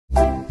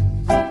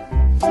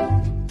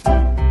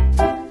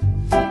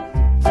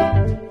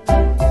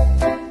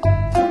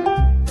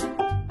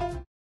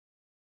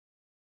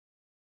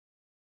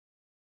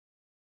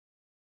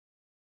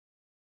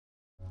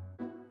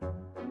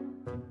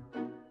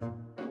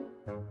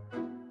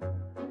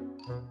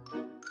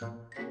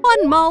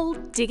One mole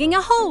digging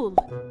a hole.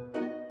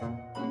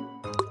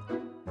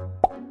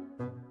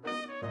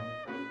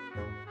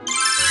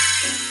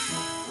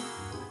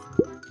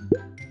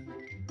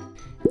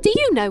 Do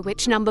you know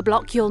which number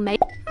block you'll make?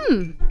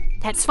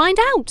 Let's find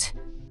out.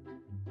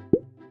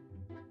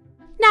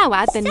 Now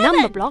add the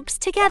number blocks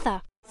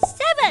together.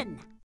 7.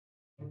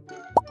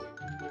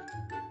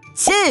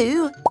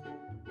 2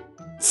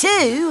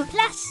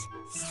 Plus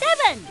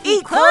 7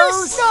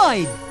 equals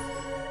 9.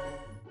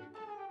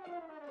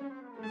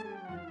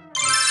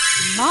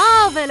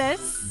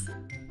 Marvellous!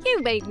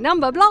 You made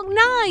number block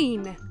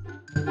 9.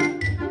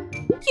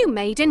 You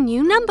made a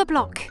new number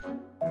block.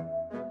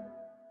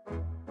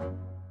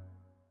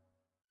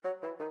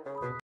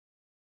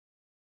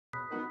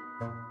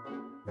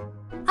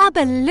 A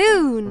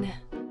balloon.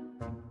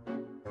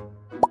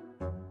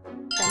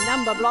 The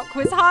number block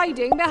was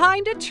hiding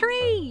behind a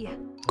tree.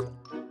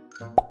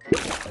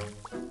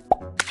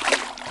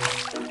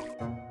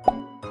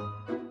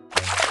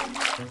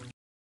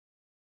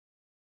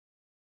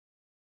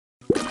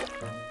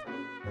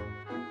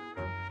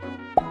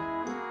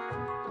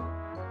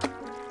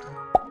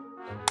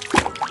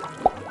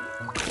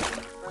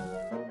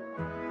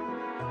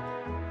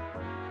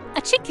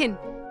 A chicken.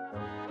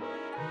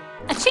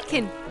 A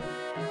chicken.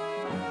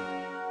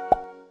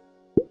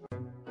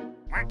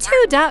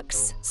 2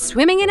 ducks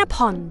swimming in a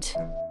pond.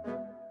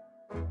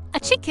 A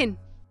chicken.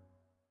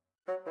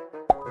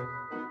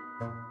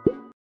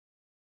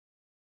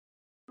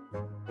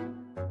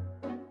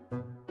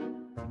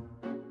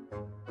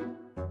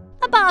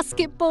 A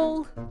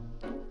basketball.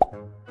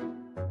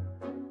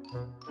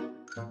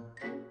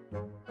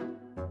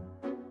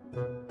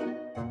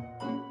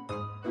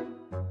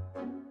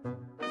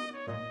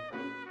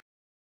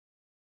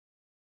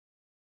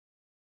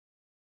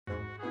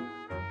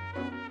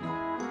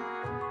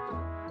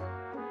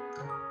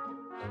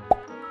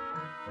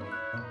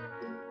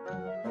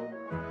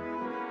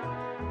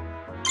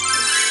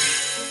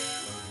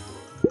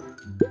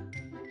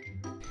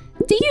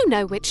 Do you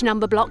know which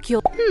number block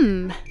you'll...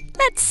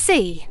 let's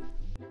see.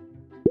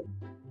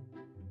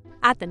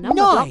 Add the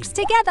number blocks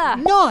together.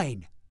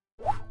 9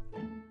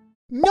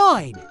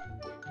 9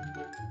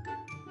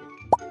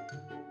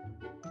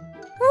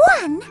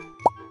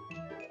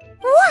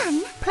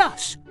 1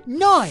 plus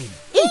 9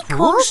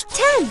 equals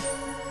 10.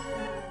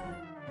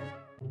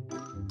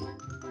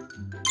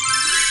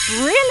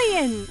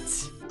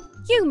 Brilliant!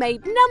 You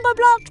made number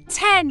block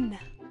 10.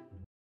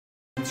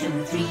 2,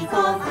 3, 4,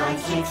 5,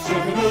 6,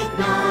 7, 8,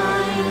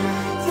 9,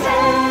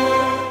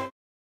 10.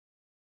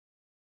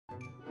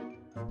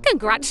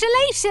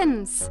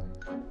 Congratulations!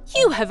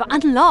 You have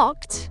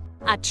unlocked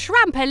a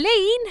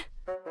trampoline,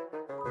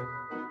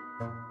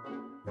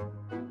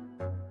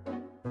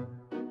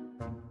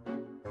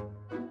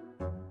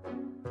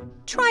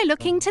 try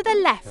looking to the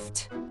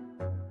left,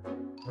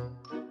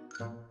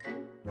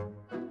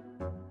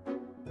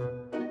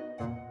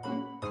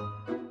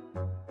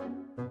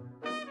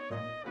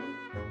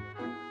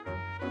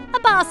 a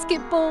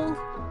basketball,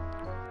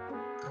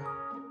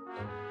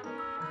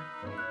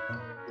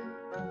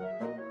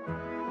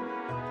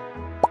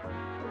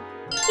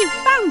 you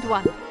found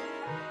one.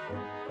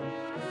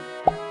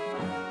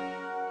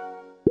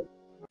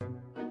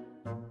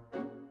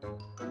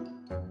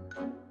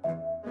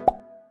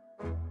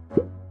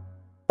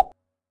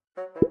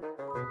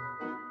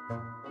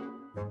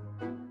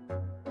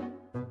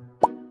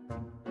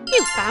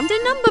 You found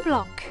a number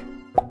block.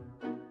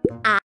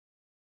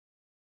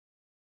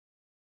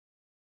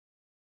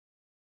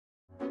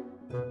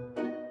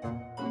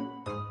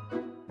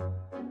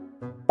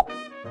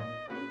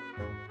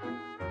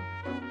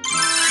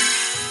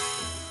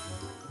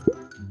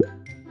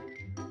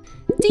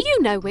 Do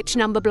you know which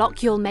number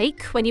block you'll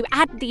make when you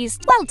add these?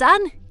 Well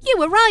done! You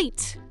were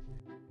right!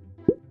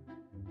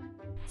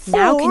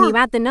 Now can you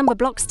add the number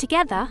blocks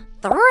together?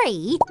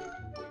 3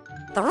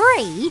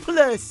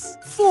 plus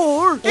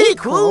 4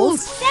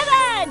 equals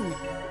 7.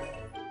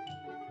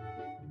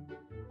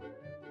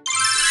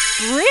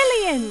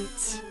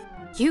 Brilliant!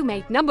 You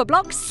made number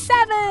block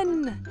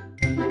 7!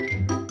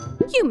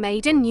 You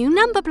made a new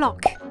number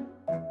block.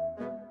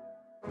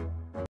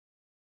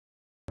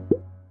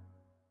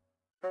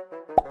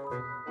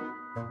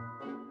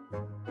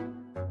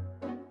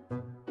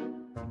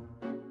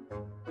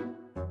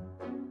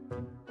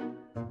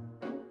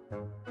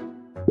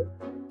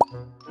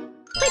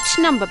 Which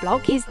number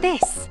block is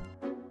this?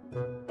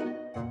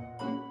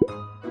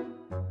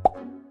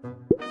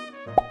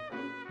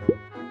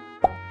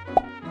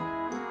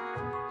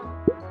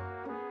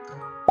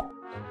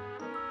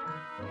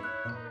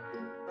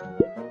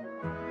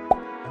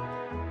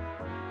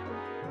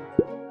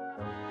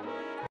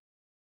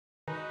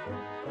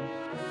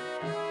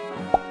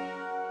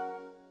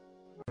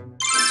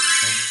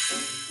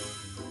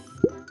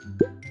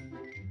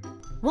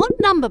 What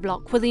number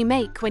block will you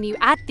make when you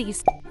add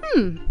these?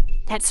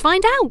 Let's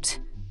find out.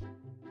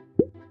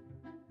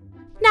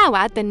 Now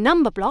add the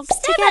number blocks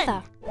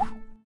together.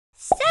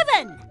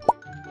 7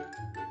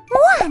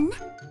 1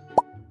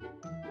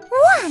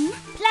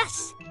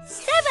 plus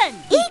 7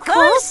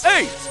 equals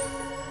 8.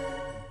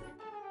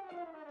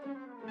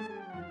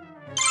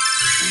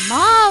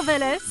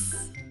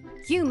 Marvellous!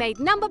 You made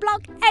number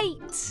block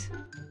 8.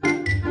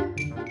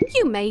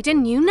 You made a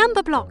new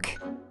number block.